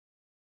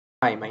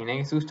Hi, my name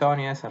is Gustavo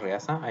Nieves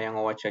Arriaza. I am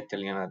Owasp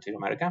Latam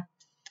America.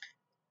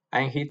 I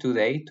am here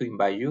today to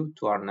invite you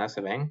to our next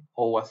event,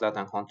 Owasp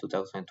Latam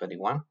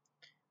 2021.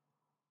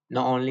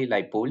 Not only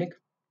like public,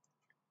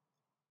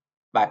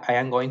 but I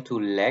am going to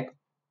link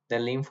the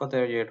link for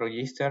the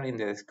register in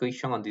the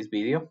description of this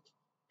video.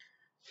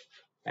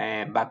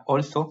 But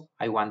also,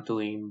 I want to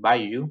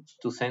invite you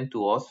to send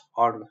to us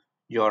all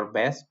your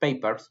best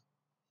papers,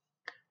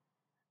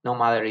 no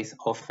matter it's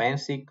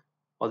offensive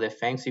or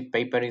defensive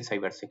paper in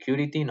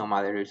cybersecurity, no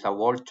matter it's a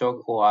workshop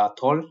or a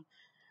talk.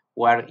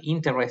 We are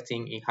interested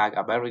in having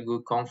a very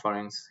good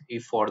conference.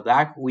 If for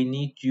that we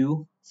need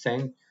you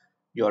send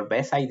your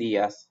best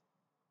ideas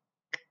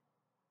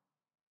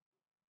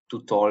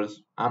to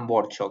tools and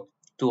workshop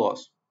to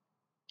us.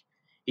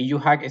 If you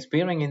have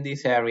experience in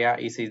this area,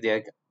 it is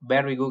a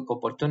very good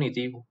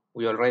opportunity.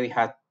 We already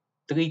had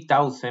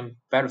 3,000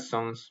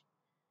 persons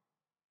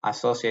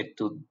associated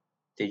to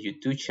the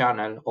YouTube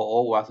channel of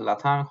Owasp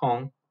Latam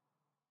Home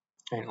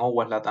and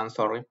Owasp Latam,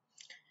 sorry.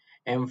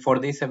 And for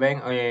this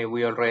event,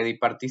 we already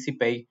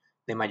participate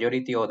the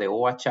majority of the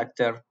Owasp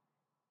chapter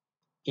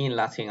in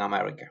Latin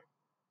America.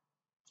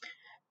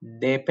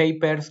 The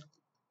papers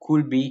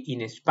could be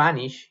in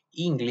Spanish,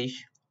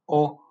 English,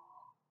 or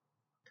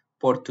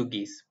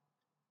Portuguese.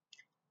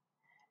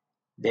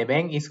 The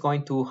event is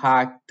going to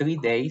have 3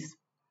 days.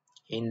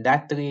 In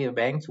that 3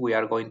 events, we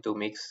are going to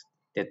mix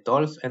the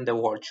talks and the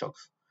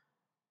workshops.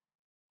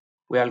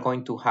 We are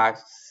going to have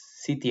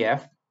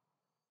CTF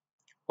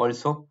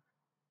also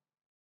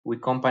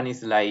with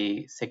companies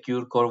like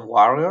Secure Core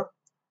Warrior.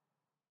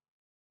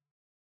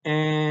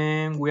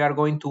 And we are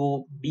going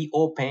to be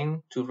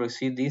open to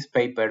receive these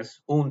papers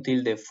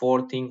until the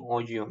 14th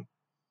of June.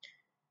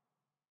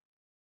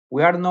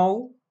 We are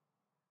now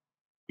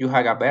you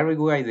have a very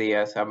good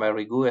ideas, a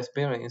very good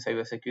experience in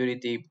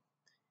cybersecurity,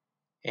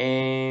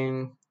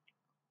 and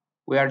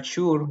we are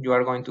sure you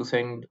are going to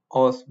send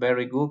us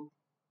very good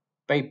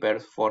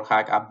papers for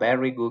have a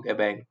very good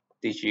event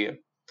this year.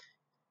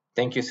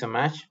 Thank you so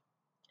much.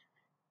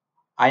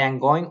 I am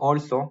going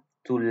also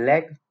to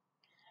let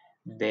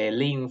the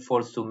link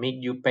for submit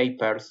your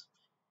papers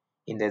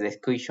in the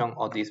description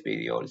of this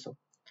video also.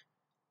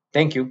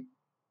 Thank you.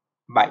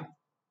 Bye.